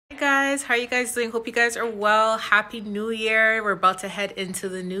guys, how are you guys doing? Hope you guys are well. Happy New Year. We're about to head into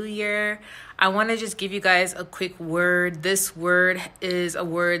the new year. I want to just give you guys a quick word. This word is a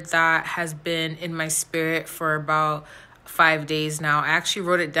word that has been in my spirit for about 5 days now. I actually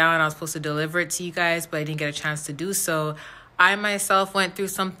wrote it down. I was supposed to deliver it to you guys, but I didn't get a chance to do so. I myself went through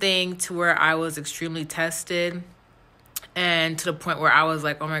something to where I was extremely tested, and to the point where I was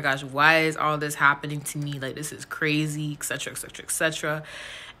like, oh my gosh, why is all this happening to me? Like, this is crazy, etc., etc., etc.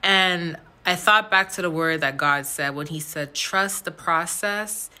 And I thought back to the word that God said when he said, trust the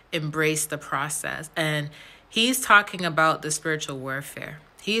process, embrace the process. And he's talking about the spiritual warfare.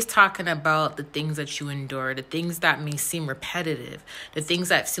 He's talking about the things that you endure, the things that may seem repetitive, the things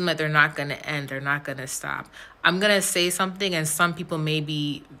that seem like they're not going to end, they're not going to stop. I'm going to say something, and some people may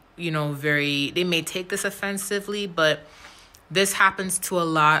be, they may take this offensively, but this happens to a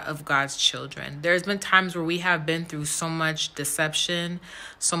lot of God's children. There's been times where we have been through so much deception,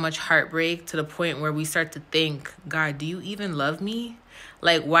 so much heartbreak, to the point where we start to think, God, do you even love me?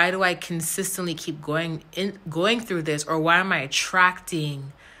 Like, why do I consistently keep going through this? Or why am I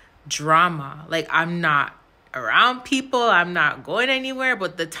attracting drama? Like, I'm not around people, I'm not going anywhere,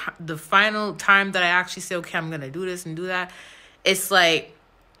 but the final time that I actually say, okay, I'm going to do this and do that, it's like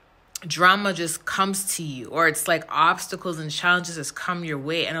drama just comes to you, or it's like obstacles and challenges just come your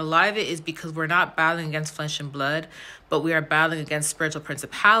way. And a lot of it is because we're not battling against flesh and blood, but we are battling against spiritual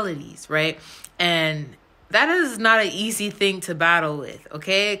principalities, right? And that is not an easy thing to battle with,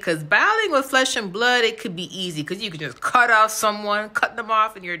 okay? Because battling with flesh and blood, it could be easy because you can just cut them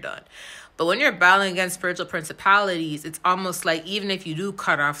off, and you're done. But when you're battling against spiritual principalities, it's almost like even if you do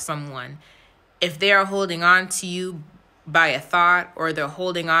cut off someone, if they are holding on to you by a thought, or they're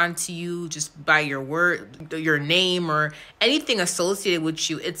holding on to you just by your word, your name, or anything associated with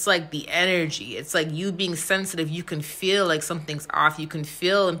you, it's like the energy. It's like you being sensitive. You can feel like something's off. You can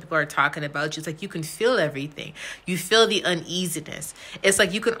feel when people are talking about you. It's like you can feel everything. You feel the uneasiness. It's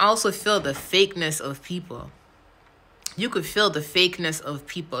like you can also feel the fakeness of people. You could feel the fakeness of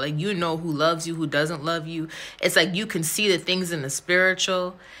people. Like, who loves you, who doesn't love you. It's like you can see the things in the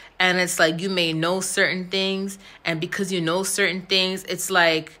spiritual. And it's like you may know certain things. And because you know certain things, it's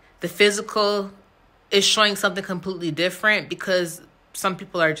like the physical is showing something completely different, because some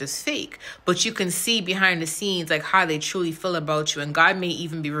people are just fake. But you can see behind the scenes like how they truly feel about you. And God may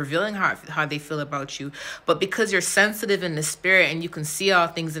even be revealing how they feel about you. But because you're sensitive in the spirit, and you can see all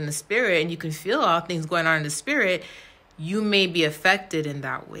things in the spirit, and you can feel all things going on in the spirit, you may be affected in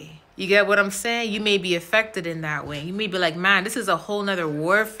that way. You get what I'm saying? You may be affected in that way. You may be like, man, this is a whole nother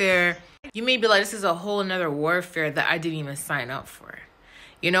warfare. You may be like, this is a whole nother warfare that I didn't even sign up for.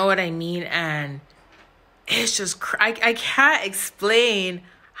 You know what I mean? And it's just, I can't explain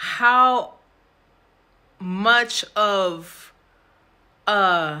how much of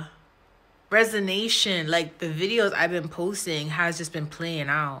resonation, like the videos I've been posting, has just been playing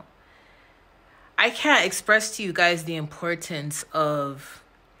out. I can't express to you guys the importance of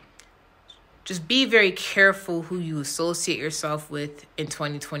just be very careful who you associate yourself with in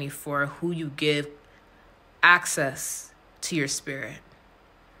 2024, who you give access to your spirit,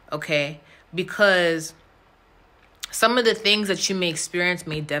 okay? Because some of the things that you may experience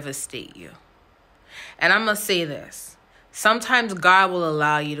may devastate you. And I'm going to say this. Sometimes God will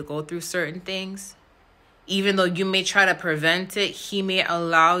allow you to go through certain things. Even though you may try to prevent it, he may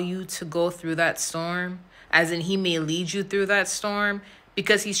allow you to go through that storm, as in he may lead you through that storm,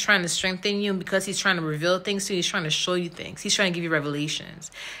 because he's trying to strengthen you, and because he's trying to reveal things to you. He's trying to show you things. He's trying to give you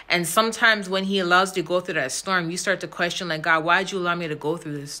revelations. And sometimes when he allows you to go through that storm, you start to question, like, God, why did you allow me to go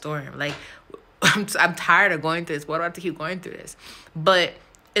through this storm? Like, I'm tired of going through this. Why do I have to keep going through this? But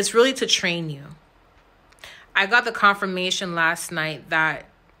it's really to train you. I got the confirmation last night that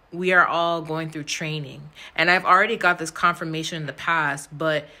we are all going through training. And I've already got this confirmation in the past,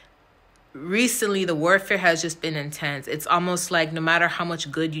 but recently the warfare has just been intense. It's almost like no matter how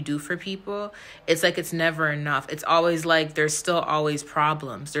much good you do for people, it's like it's never enough. It's always like there's still always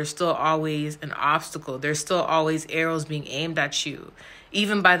problems. There's still always an obstacle. There's still always arrows being aimed at you,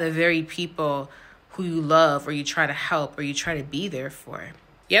 even by the very people who you love, or you try to help, or you try to be there for.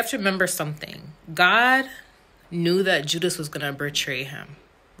 You have to remember something. God knew that Judas was going to betray him.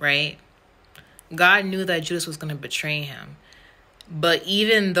 Right? God knew that Judas was going to betray him. But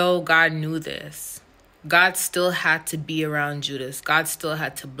even though God knew this, God still had to be around Judas. God still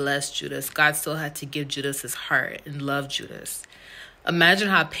had to bless Judas. God still had to give Judas his heart and love Judas. Imagine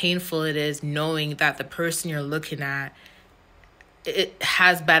how painful it is knowing that the person you're looking at, it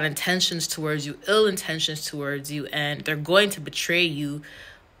has bad intentions towards you, ill intentions towards you, and they're going to betray you,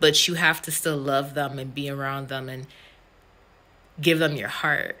 but you have to still love them and be around them and give them your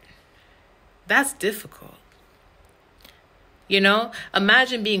heart. That's difficult. You know,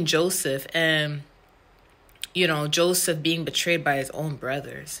 imagine being Joseph and, you know, Joseph being betrayed by his own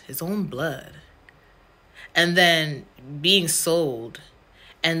brothers, his own blood, and then being sold.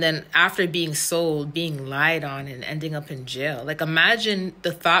 And then after being sold, being lied on and ending up in jail. Like, imagine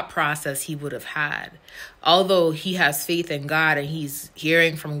the thought process he would have had. Although he has faith in God and he's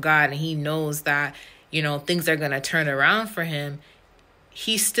hearing from God and he knows that, you know, things are going to turn around for him,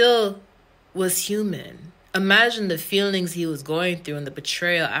 he still was human. Imagine the feelings he was going through and the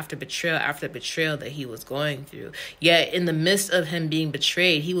betrayal after betrayal after betrayal that he was going through. Yet in the midst of him being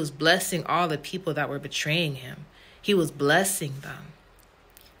betrayed, he was blessing all the people that were betraying him. He was blessing them.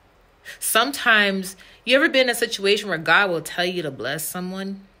 Sometimes, you ever been in a situation where God will tell you to bless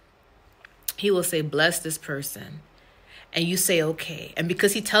someone? He will say, bless this person. And you say, okay. And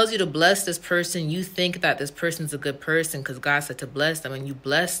because he tells you to bless this person, you think that this person's a good person because God said to bless them, and you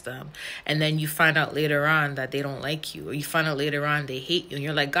bless them. And then you find out later on that they don't like you, or you find out later on they hate you. And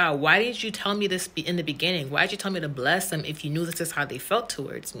you're like, God, why didn't you tell me this in the beginning? Why did you tell me to bless them if you knew this is how they felt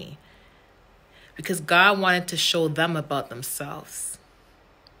towards me? Because God wanted to show them about themselves.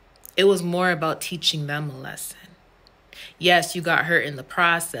 It was more about teaching them a lesson. Yes, you got hurt in the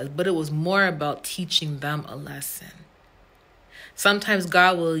process, but it was more about teaching them a lesson. Sometimes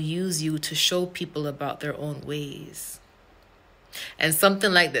God will use you to show people about their own ways. And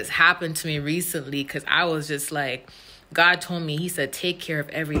something like this happened to me recently because I was just like, God told me, he said, take care of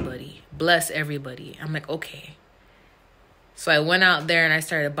everybody. Bless everybody. I'm like, okay. So I went out there and I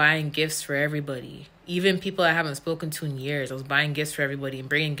started buying gifts for everybody. Even people I haven't spoken to in years. I was buying gifts for everybody and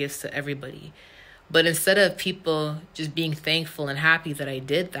bringing gifts to everybody. But instead of people just being thankful and happy that I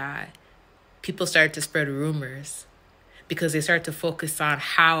did that, people started to spread rumors because they started to focus on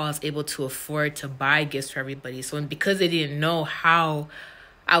how I was able to afford to buy gifts for everybody. So because they didn't know how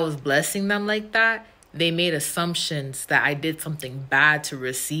I was blessing them like that, they made assumptions that I did something bad to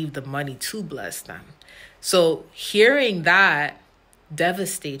receive the money to bless them. So hearing that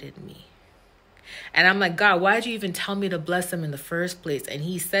devastated me. And I'm like, God, why did you even tell me to bless them in the first place? And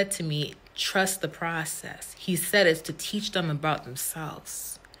he said to me, trust the process. He said it's to teach them about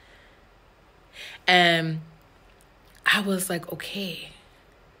themselves. And I was like, okay.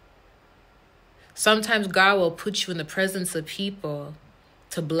 Sometimes God will put you in the presence of people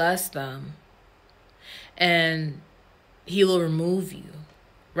to bless them. And he will remove you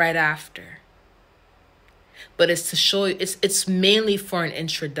right after. But it's to show you, it's mainly for an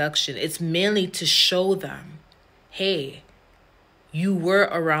introduction. It's mainly to show them, hey, you were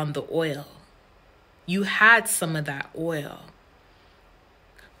around the oil. You had some of that oil.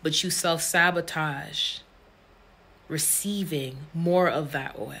 But you self-sabotage receiving more of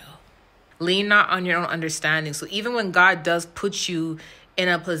that oil. Lean not on your own understanding. So even when God does put you in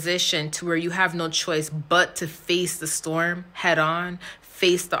a position to where you have no choice but to face the storm head on,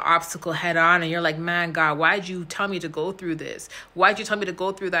 face the obstacle head on, and you're like, man, God, why'd you tell me to go through this? Why'd you tell me to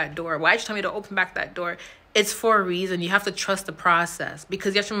go through that door? Why'd you tell me to open back that door? It's for a reason. You have to trust the process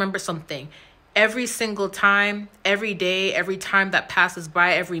because you have to remember something. Every single time, every day, every time that passes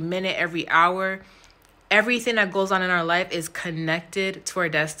by, every minute, every hour, everything that goes on in our life is connected to our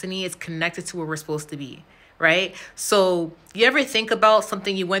destiny. It's connected to where we're supposed to be. Right? So you ever think about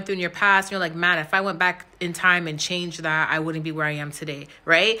something you went through in your past and you're like, man, if I went back in time and changed that, I wouldn't be where I am today.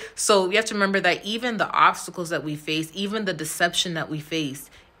 Right? So you have to remember that even the obstacles that we face, even the deception that we face,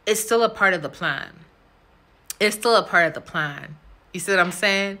 is still a part of the plan. It's still a part of the plan. You see what I'm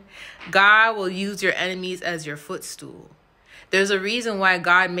saying? God will use your enemies as your footstool. There's a reason why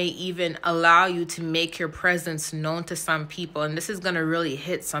God may even allow you to make your presence known to some people. And this is going to really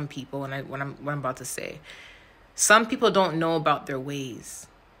hit some people when I'm about to say. Some people don't know about their ways.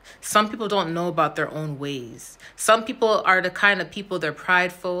 Some people don't know about their own ways. Some people are the kind of people, they're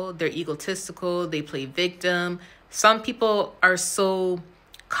prideful, they're egotistical, they play victim. Some people are so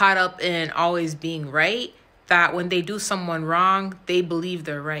caught up in always being right that when they do someone wrong, they believe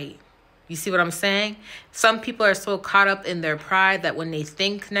they're right. You see what I'm saying? Some people are so caught up in their pride that when they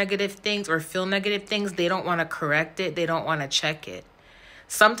think negative things or feel negative things, they don't want to correct it. They don't want to check it.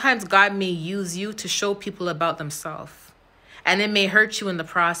 Sometimes God may use you to show people about themselves. And it may hurt you in the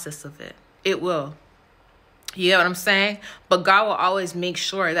process of it. It will. You know what I'm saying? But God will always make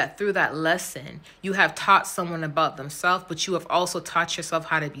sure that through that lesson, you have taught someone about themselves, but you have also taught yourself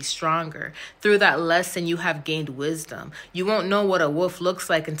how to be stronger. Through that lesson, you have gained wisdom. You won't know what a wolf looks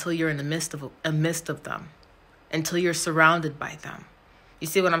like until you're in the midst of them, until you're surrounded by them. You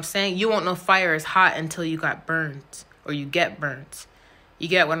see what I'm saying? You won't know fire is hot until you got burnt or you get burnt. You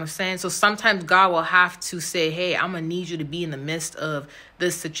get what I'm saying? So sometimes God will have to say, hey, I'm going to need you to be in the midst of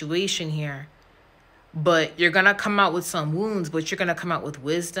this situation here. But you're going to come out with some wounds, but you're going to come out with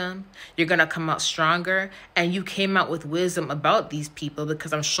wisdom. You're going to come out stronger. And you came out with wisdom about these people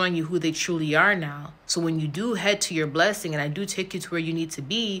because I'm showing you who they truly are now. So when you do head to your blessing and I do take you to where you need to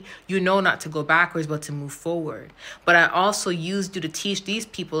be, you know not to go backwards, but to move forward. But I also used you to teach these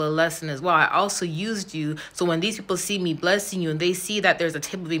people a lesson as well. I also used you. So when these people see me blessing you and they see that there's a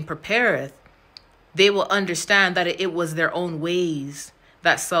table being prepared, they will understand that it was their own ways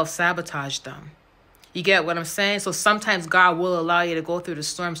that self-sabotaged them. You get what I'm saying? So sometimes God will allow you to go through the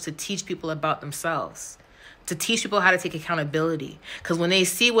storms to teach people about themselves, to teach people how to take accountability. Because when they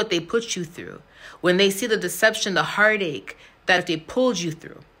see what they put you through, when they see the deception, the heartache that they pulled you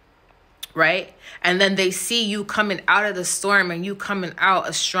through, right? And then they see you coming out of the storm and you coming out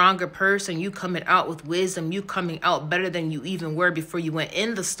a stronger person, you coming out with wisdom, you coming out better than you even were before you went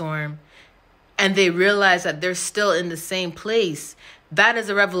in the storm. And they realize that they're still in the same place. That is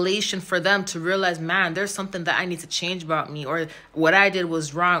a revelation for them to realize, man, there's something that I need to change about me, or what I did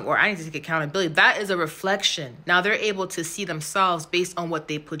was wrong, or I need to take accountability. That is a reflection. Now they're able to see themselves based on what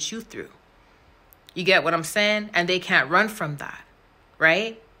they put you through. You get what I'm saying? And they can't run from that,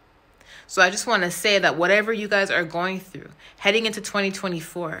 right? So I just want to say that whatever you guys are going through, heading into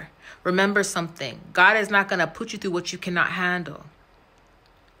 2024, remember something. God is not going to put you through what you cannot handle.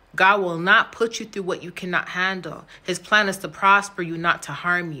 God will not put you through what you cannot handle. His plan is to prosper you, not to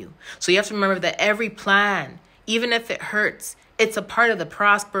harm you. So you have to remember that every plan, even if it hurts, it's a part of the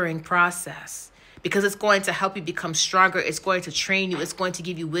prospering process because it's going to help you become stronger. It's going to train you. It's going to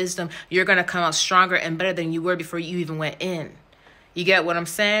give you wisdom. You're going to come out stronger and better than you were before you even went in. You get what I'm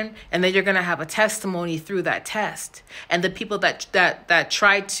saying? And then you're going to have a testimony through that test. And the people that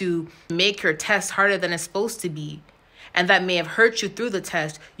try to make your test harder than it's supposed to be, and that may have hurt you through the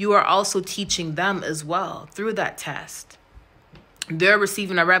test, you are also teaching them as well through that test. They're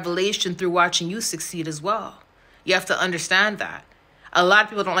receiving a revelation through watching you succeed as well. You have to understand that. A lot of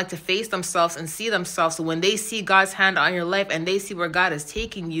people don't like to face themselves and see themselves. So when they see God's hand on your life and they see where God is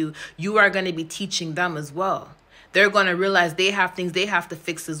taking you, you are going to be teaching them as well. They're going to realize they have things they have to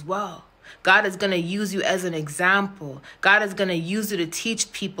fix as well. God is going to use you as an example. God is going to use you to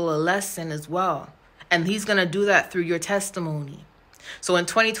teach people a lesson as well. And he's going to do that through your testimony. So in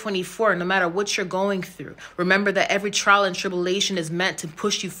 2024, no matter what you're going through, remember that every trial and tribulation is meant to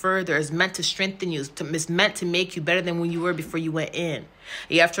push you further, is meant to strengthen you, is meant to make you better than when you were before you went in.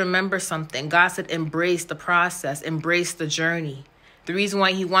 You have to remember something. God said, embrace the process, embrace the journey. The reason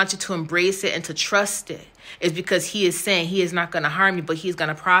why he wants you to embrace it and to trust it is because he is saying he is not going to harm you, but he's going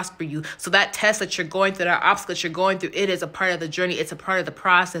to prosper you. So that test that you're going through, that obstacle that you're going through, it is a part of the journey. It's a part of the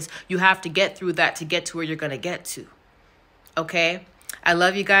process. You have to get through that to get to where you're going to get to. Okay? I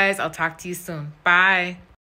love you guys. I'll talk to you soon. Bye.